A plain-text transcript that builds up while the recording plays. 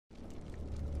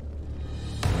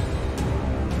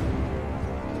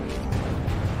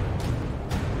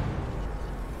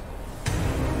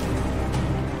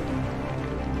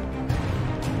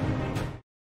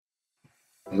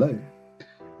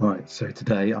Right, so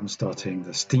today I'm starting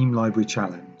the Steam Library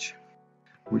Challenge,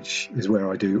 which is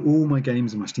where I do all my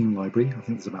games in my Steam library. I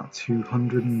think there's about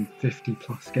 250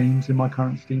 plus games in my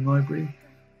current Steam library.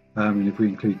 And if we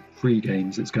include free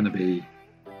games, it's going to be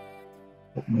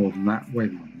more than that, way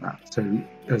more than that. So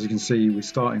as you can see, we're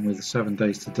starting with 7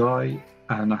 Days to Die,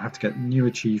 and I have to get new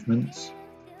achievements.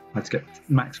 I have to get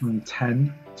maximum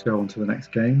 10 to go on to the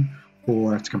next game,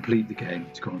 or I have to complete the game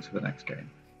to go on to the next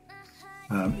game.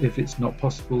 If it's not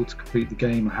possible to complete the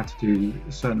game, I have to do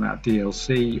a certain amount of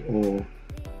DLC or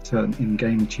certain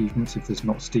in-game achievements if there's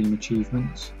not Steam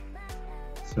achievements.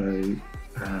 So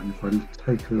if I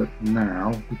take a look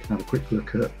now, we can have a quick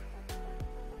look at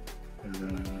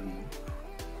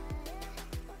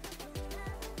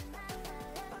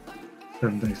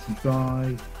 7 Days to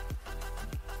Die,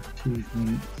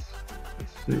 achievements.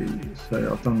 Let's see,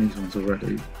 so I've done these ones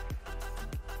already.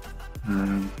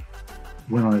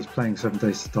 When I was playing 7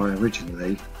 Days to Die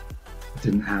originally, I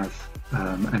didn't have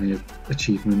any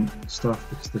achievement stuff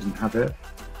because they didn't have it.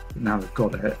 But now they've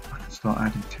got it, I can start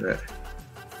adding to it.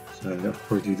 So I'll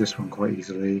probably do this one quite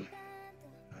easily.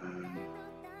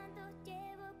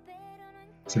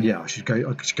 So yeah, I should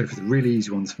go for the really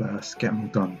easy ones first, get them all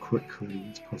done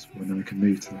quickly as possible, and then we can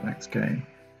move to the next game.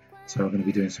 So I'm going to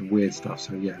be doing some weird stuff.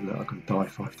 So yeah, look, I can die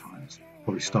 5 times.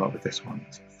 Probably start with this one,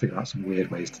 figure out some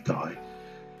weird ways to die.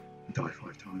 Die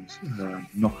 5 times,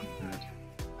 knock on the bed,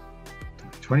 die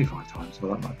 25 times, so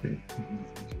that might be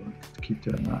to keep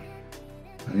doing that.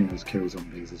 I think there's kill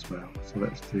zombies as well, so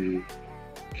let's do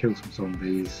kill some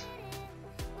zombies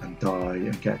and die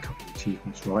and get a couple of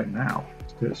achievements right now.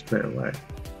 Let's do it straight away.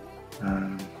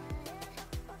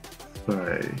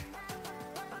 So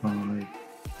 5,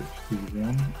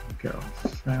 61, get our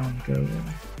sound going,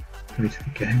 go to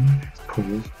the game, let's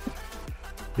pause,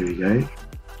 here we go.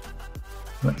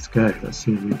 Let's go, let's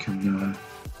see if we can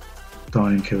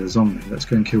die and kill a zombie. Let's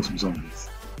go and kill some zombies.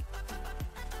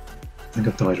 I think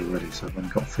I've died already, so I've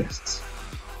only got fists.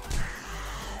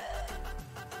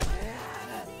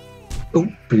 Oh,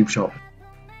 boob shot.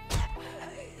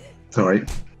 Sorry.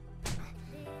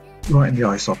 Right in the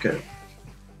eye socket.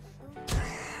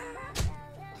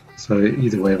 So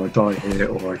either way, if I die here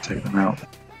or I take them out,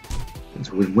 it's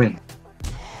a win-win.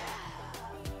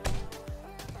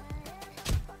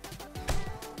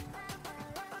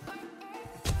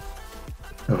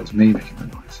 Oh, it's me making the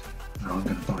noise. No, I'm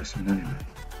going to die soon anyway.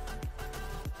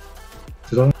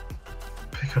 Did I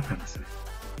pick up anything?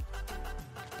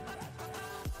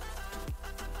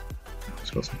 Oh,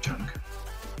 it's got some junk.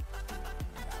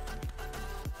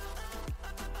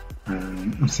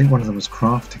 I think one of them was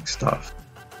crafting stuff.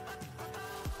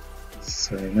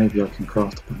 So maybe I can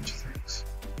craft a bunch of things.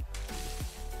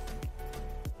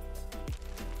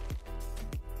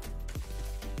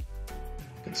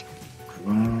 Get some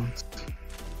grass.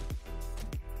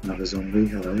 Another zombie,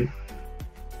 hello.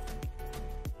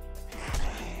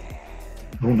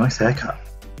 Oh, nice haircut.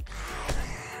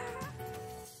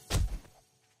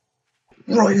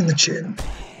 Right in the chin.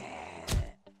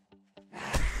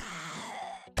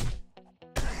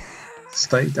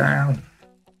 Stay down.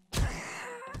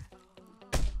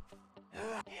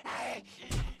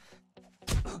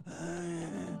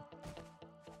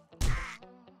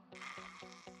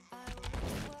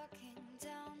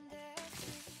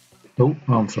 Oh,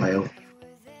 arm flail.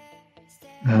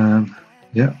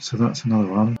 Yeah, so that's another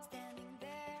one.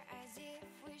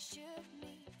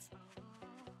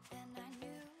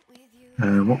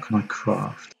 What can I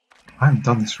craft? I haven't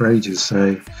done this for ages,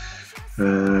 so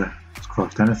let's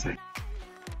craft anything.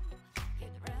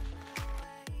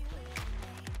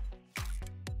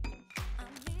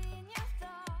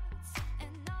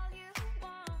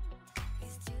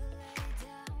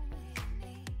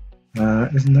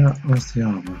 Isn't that, where's the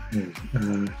armour? Here.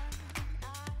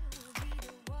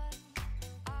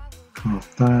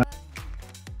 Craft that.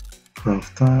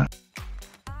 Craft that.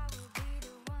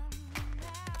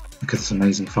 Look at this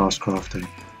amazing fast crafting.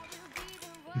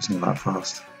 It's not that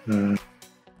fast.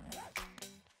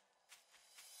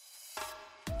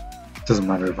 Doesn't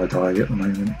matter if I die at the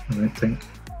moment, I don't think.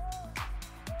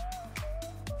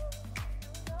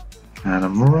 And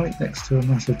I'm right next to a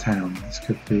massive town. This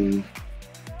could be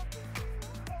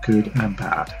good and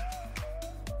bad.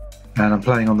 And I'm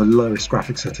playing on the lowest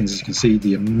graphic settings. As you can see,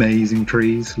 the amazing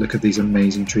trees. Look at these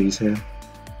amazing trees here.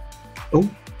 Oh,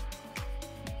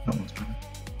 that one's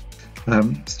better.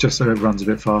 It's just so it runs a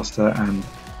bit faster and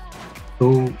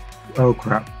oh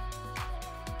crap.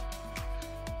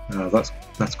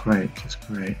 That's great, just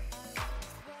great.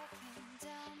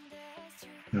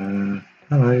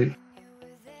 Hello.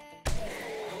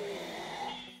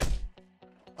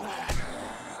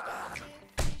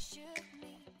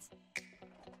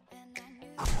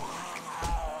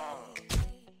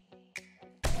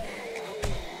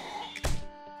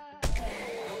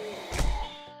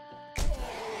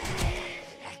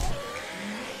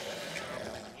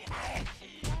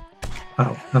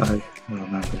 Oh, hello. Well,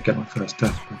 now I'm going to get my first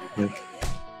death, probably.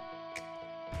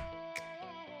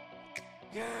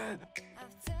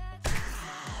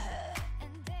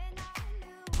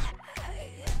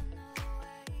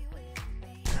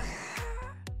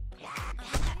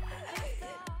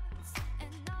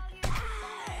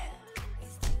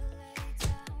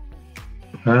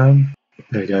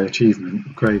 There you go,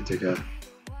 achievement, grave digger.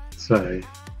 So,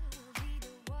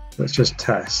 let's just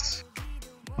test.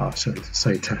 Oh, sorry,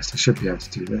 say test, I should be able to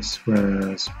do this.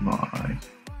 Where's my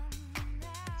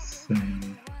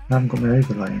thing? I haven't got my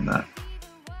overlay in that.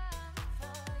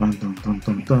 Dun dun dun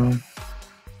dun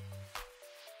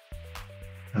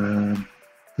dun.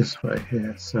 This way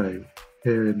here, so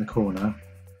here in the corner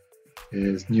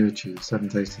is new achieve, 7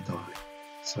 days to die.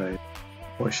 So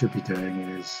what I should be doing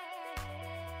is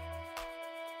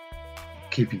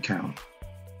keeping count.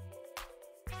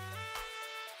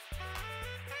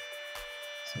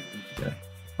 So yeah,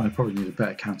 I probably need a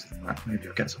better counter than that. Maybe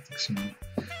I'll get something soon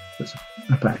that's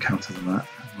a better counter than that.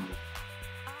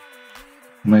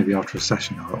 Maybe after a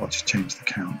session I'll just change the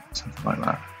count, something like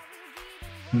that.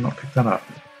 I'll not pick that up.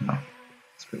 No,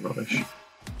 it's a bit rubbish.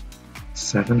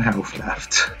 7 health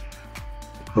left.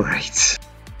 Great.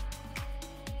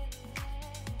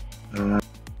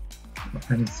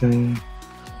 Anything?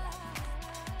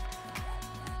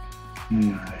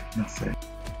 No, nothing.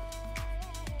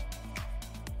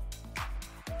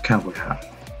 Cowboy hat.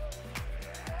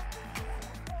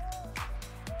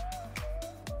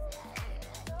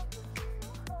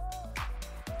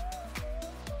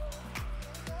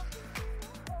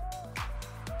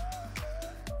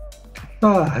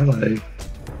 Ah, hello.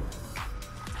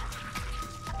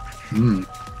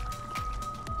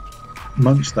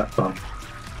 Munch that bun.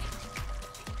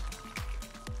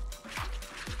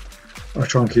 I'll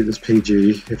try and keep this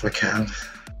PG if I can.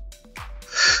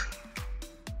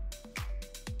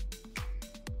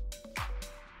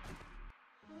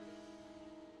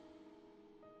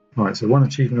 Right, so 1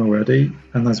 achievement already,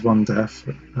 and there's 1 death.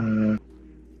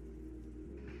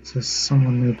 So there's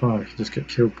someone nearby I can just get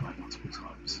killed by multiple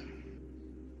times.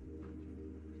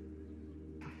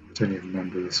 I don't even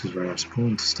remember this was where I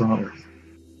spawned to start with.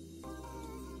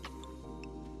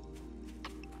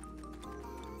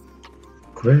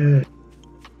 Great!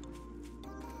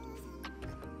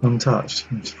 Untouched.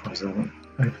 I'm surprised I haven't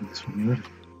opened this one already.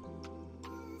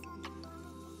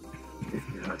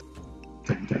 Yeah,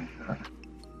 don't do that.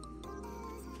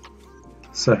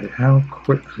 So, how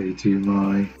quickly do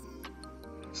my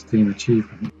Steam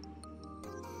achievement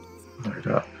load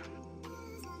up?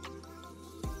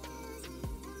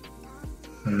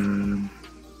 Can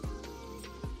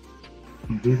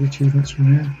I do the achievements from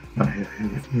here? Oh, here,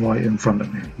 right in front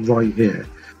of me, right here.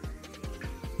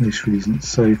 Most recent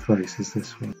save place is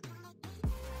this one.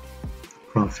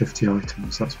 Craft 50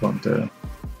 items, that's what I'm doing.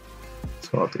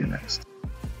 That's what I'll do next.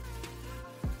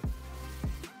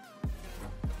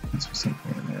 That's for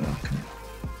something in there I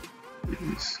can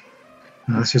use.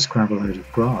 Now let's just grab a load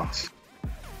of grass.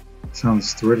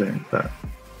 Sounds thrilling, but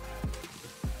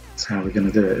that's how we're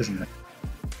going to do it, isn't it?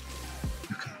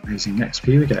 Look at the amazing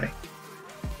XP we get.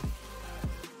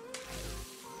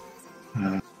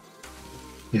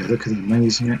 Yeah, look at the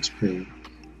amazing XP.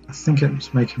 I think it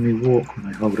was making me walk when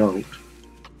I hold Alt.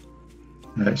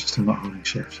 No, it's just I'm not holding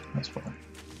Shift, that's why.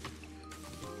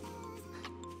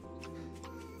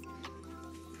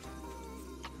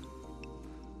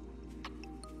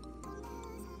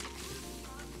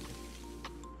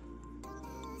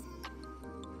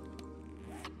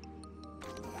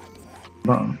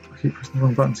 Button. I keep pressing the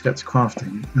wrong button to get to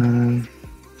crafting.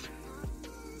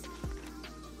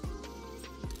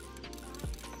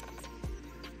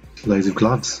 Loads of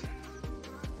gloves.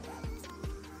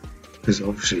 Because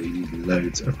obviously you need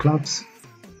loads of gloves.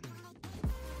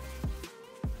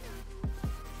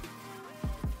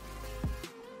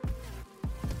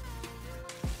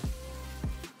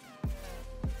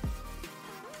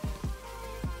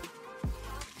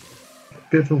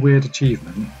 Bit of a weird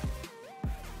achievement.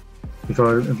 If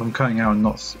I'm cutting out and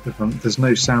not, there's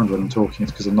no sound when I'm talking,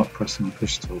 it's because I'm not pressing the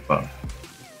push tool button.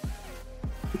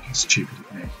 It's stupid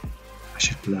of me. I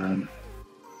should learn.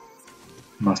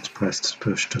 Must press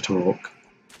push to talk.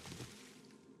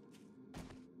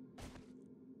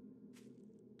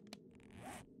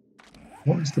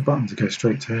 What is the button to go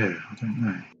straight to here? I don't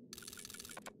know.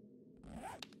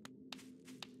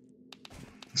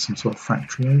 There's some sort of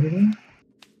factory over there.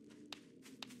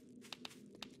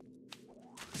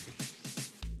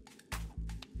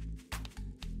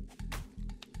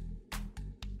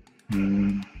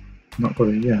 Not got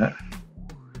it yet.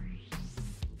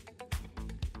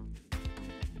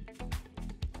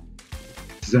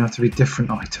 Does it have to be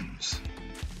different items?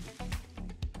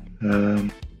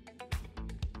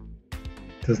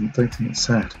 Don't think it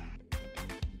said.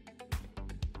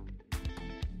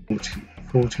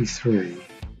 43.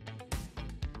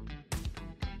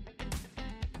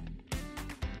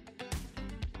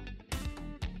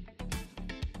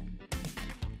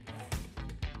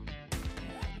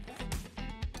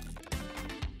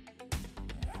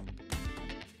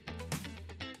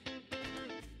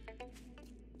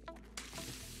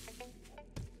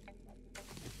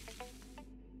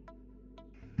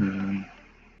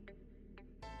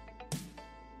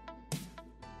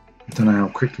 I don't know how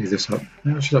quickly this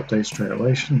maybe I should update straight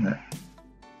away, shouldn't it?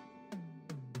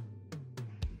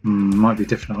 Might be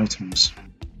different items.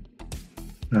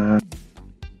 I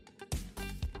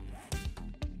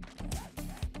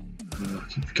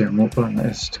keep forgetting what button it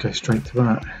is to go straight to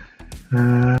that.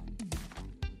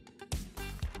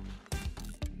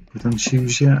 We've done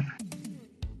shoes yet?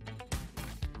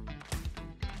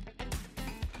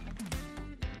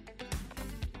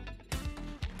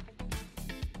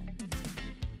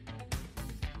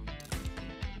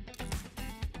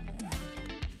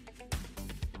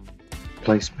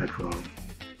 Place bedroll.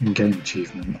 In-game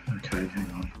achievement. Okay,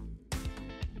 hang on.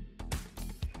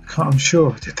 I'm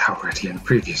sure I did that already in the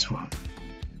previous one.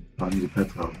 I need a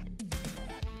bedroll.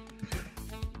 Okay.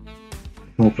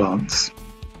 More plants.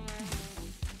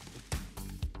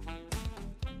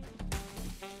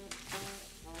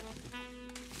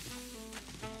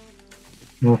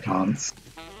 More plants.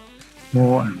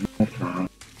 More and more plants.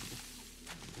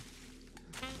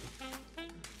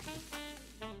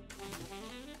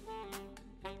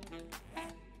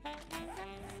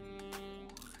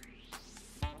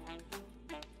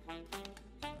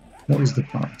 What is the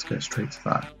plan to go straight to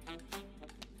that?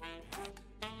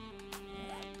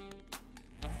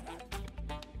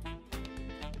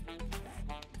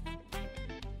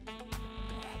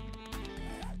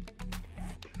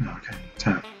 Okay,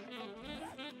 tab.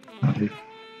 That'll do.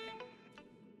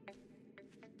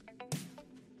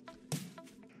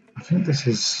 I think this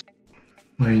is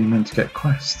where you're meant to get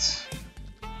quests.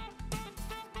 I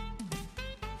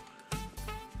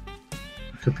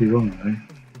could be wrong though.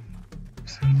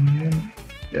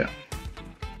 Yeah.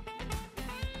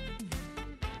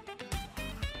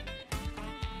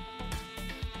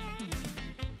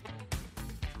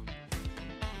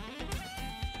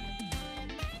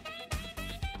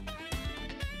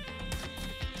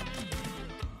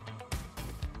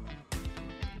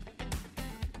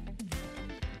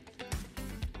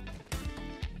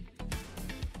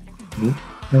 Ooh,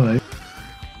 hello.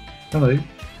 Hello. What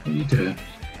are you doing?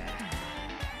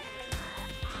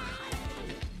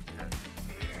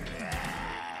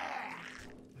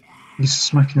 He's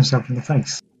smacking himself in the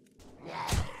face.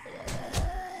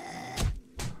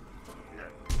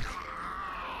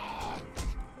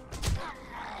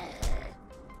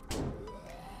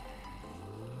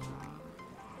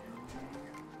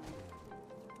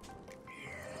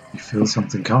 You feel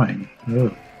something coming.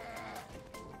 Oh.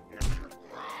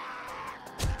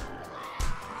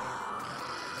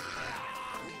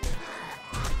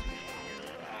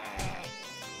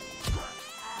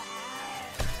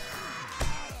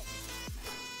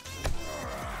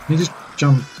 You just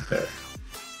jumped a bit.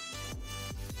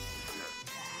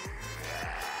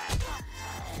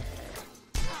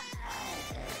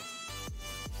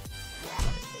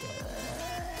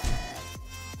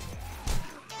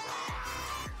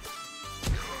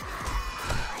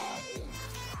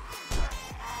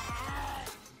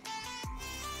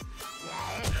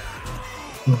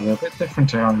 Oh, they're a bit different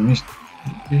to how I'm used to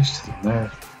them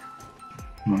there.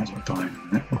 Might as well die in a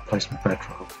minute. I'll place my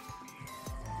bedroll.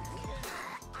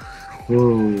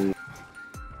 Whoa.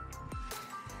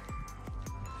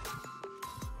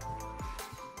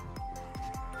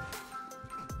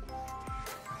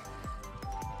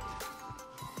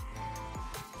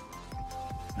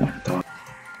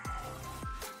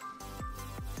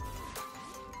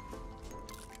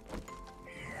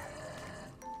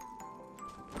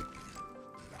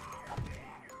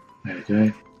 There you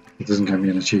go. It doesn't give me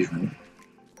an achievement.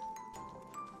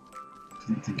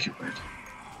 Didn't think it would.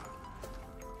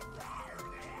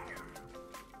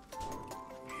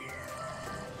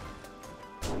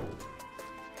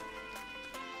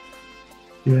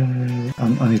 Yeah,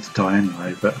 I need to die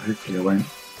anyway, but hopefully I won't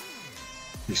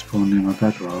respawn near my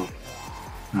bedroll.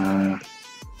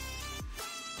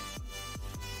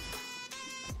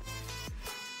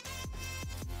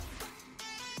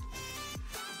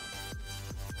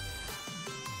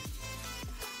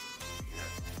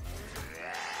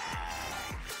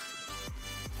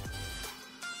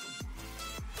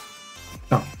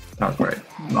 That was great.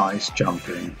 Nice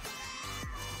jumping.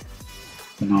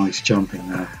 Nice jumping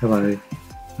there. Hello.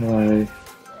 Hello.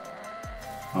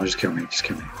 Oh, just kill me. Just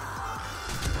kill me.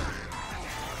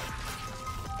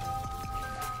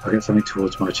 I'll get something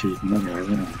towards my achievement anyway,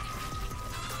 won't I?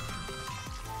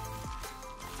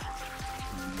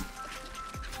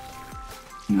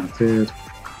 No, dude.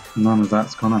 None of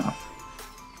that's gone up.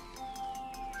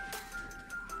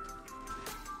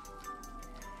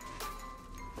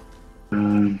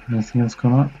 Anything else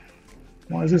gone up?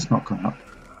 Why has this not gone up?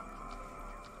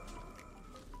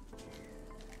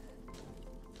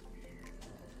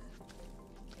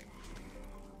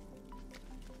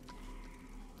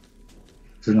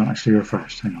 Is it not actually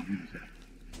refreshed? Hang on, here we go.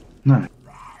 No.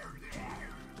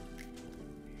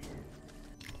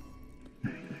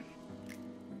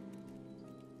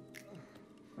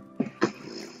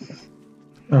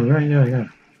 Oh, right, yeah.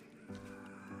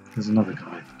 There's another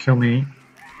guy. Kill me.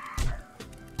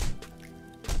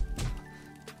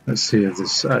 Let's see if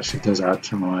this actually does add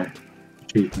to my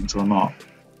achievements or not.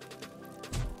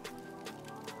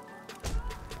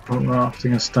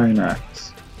 Crafting a stone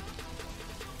axe.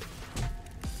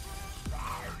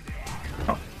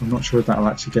 Oh, I'm not sure if that'll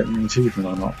actually get me an achievement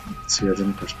or not. See, I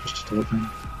didn't push to talk thing.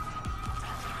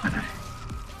 I know.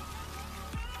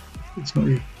 It's not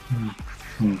you. I'm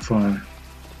on fire.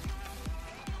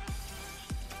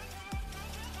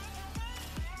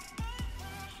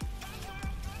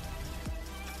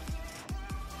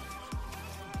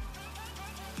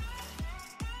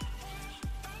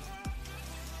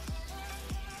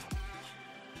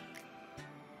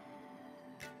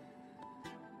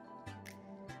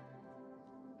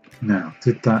 Now,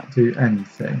 did that do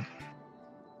anything?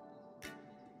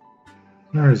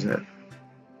 Where is it?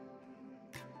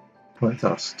 Well, it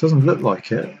does. Doesn't look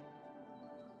like it.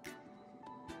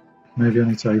 Maybe I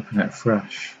need to open it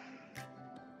fresh.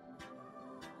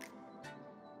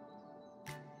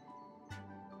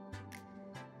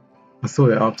 I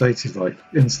thought it updated like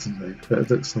instantly, but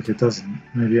it looks like it doesn't.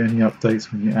 Maybe it only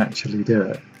updates when you actually do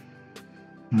it.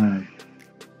 No.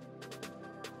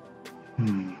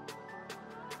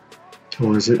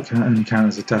 Or is it only count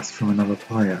as a death from another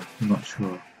player? I'm not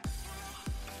sure.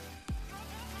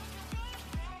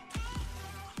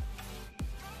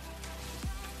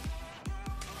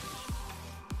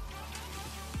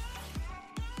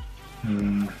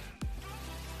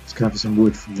 Let's gather some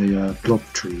wood from the blob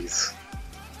trees.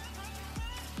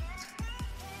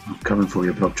 I'm coming for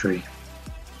you, blob tree.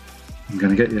 I'm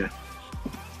gonna get you.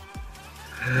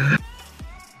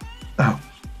 Oh.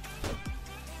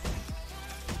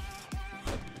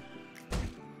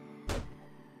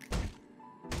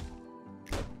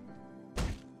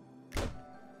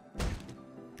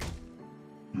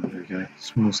 There we go.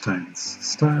 Small stones.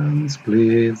 Stones,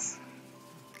 please.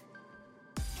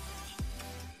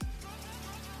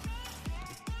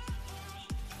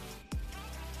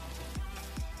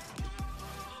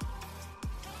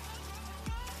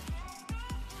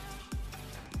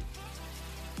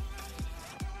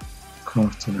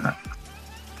 Craft an axe.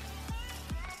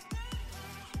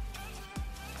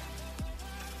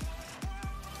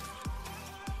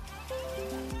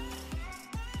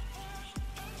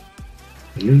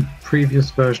 Delete previous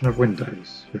version of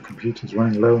Windows. Your computer's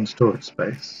running low on storage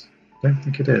space. Don't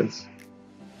think it is.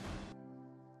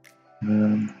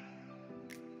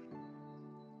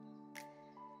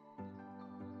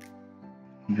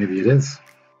 Maybe it is.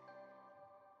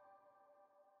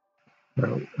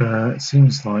 Well, it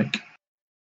seems like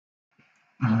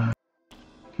I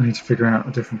need to figure out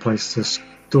a different place to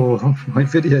store my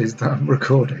videos that I'm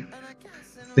recording.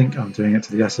 I think I'm doing it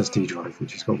to the SSD drive,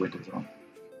 which has got Windows on.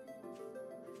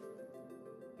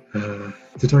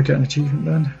 Did I get an achievement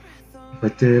then? If I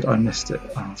did, I missed it.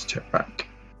 I'll have to check back.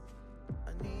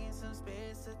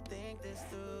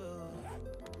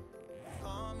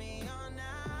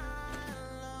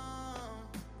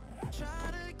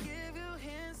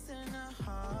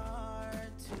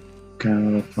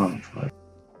 Plant 5.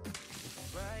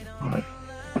 Right.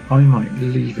 I might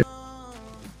leave it.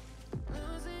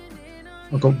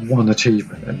 I got one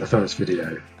achievement in the first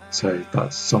video, so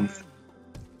that's something.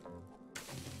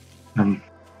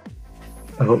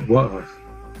 I got what?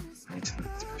 I need to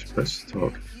push to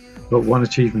talk. I got one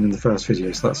achievement in the first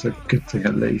video, so that's a good thing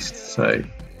at least. So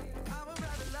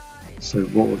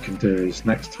what we can do is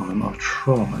next time I'll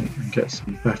try and get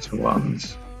some better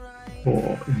ones,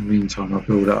 or in the meantime I'll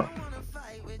build up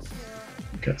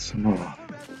and get some more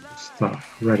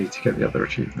stuff ready to get the other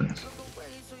achievements.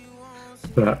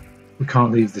 But we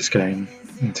can't leave this game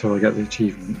until I get the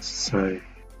achievements, so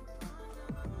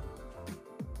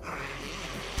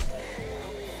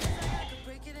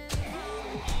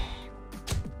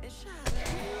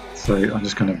So I'm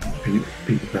just going to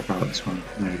beat the crap out of this one.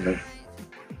 There we go.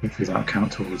 Hopefully that'll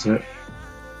count towards it.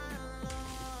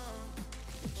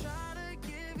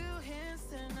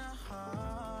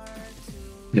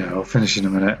 Yeah, I'll finish in a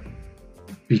minute,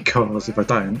 because if I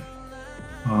don't,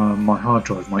 my hard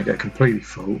drive might get completely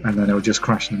full and then it'll just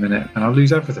crash in a minute and I'll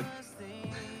lose everything.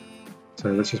 So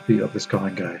let's just beat up this guy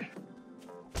and go.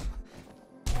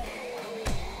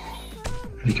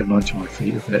 He can munch on my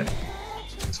feet a bit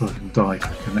so I can die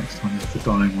quicker next time if the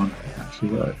dying one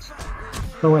actually works.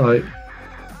 Oh hello.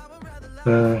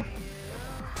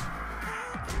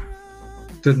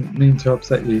 Didn't mean to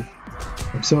upset you.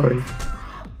 I'm sorry.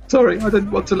 Sorry, I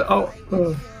didn't want to. Oh,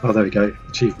 there we go.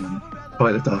 Achievement.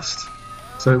 Bite the dust.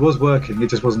 So it was working, it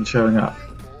just wasn't showing up.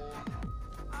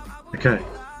 Okay.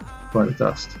 Bite the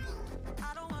dust.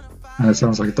 And it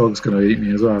sounds like a dog's going to eat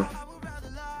me as well.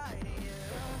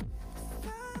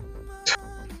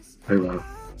 Oh well.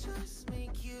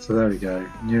 So there we go.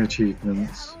 New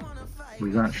achievements.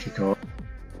 We've actually got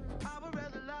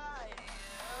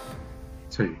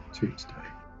two today.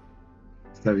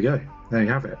 So there we go. There you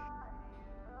have it.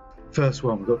 First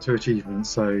one, we've got 2 achievements,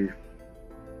 so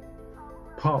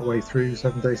part way through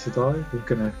 7 Days to Die, we're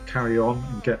going to carry on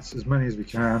and get as many as we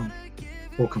can,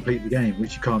 or complete the game,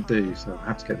 which you can't do, so I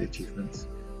have to get the achievements.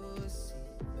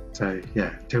 So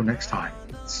yeah, till next time.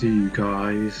 See you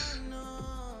guys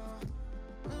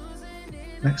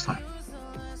next time.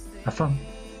 Have fun.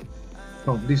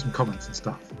 Oh, leave some comments and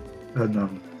stuff.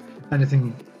 And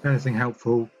anything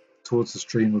helpful towards the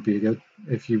stream would be good.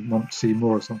 If you want to see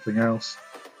more of something else,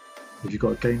 if you've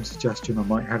got a game suggestion, I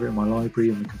might have it in my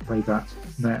library and we can play that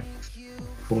next.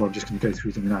 Or I'm just going to go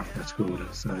through them in alphabetical order.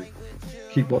 So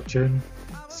keep watching.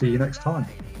 See you next time.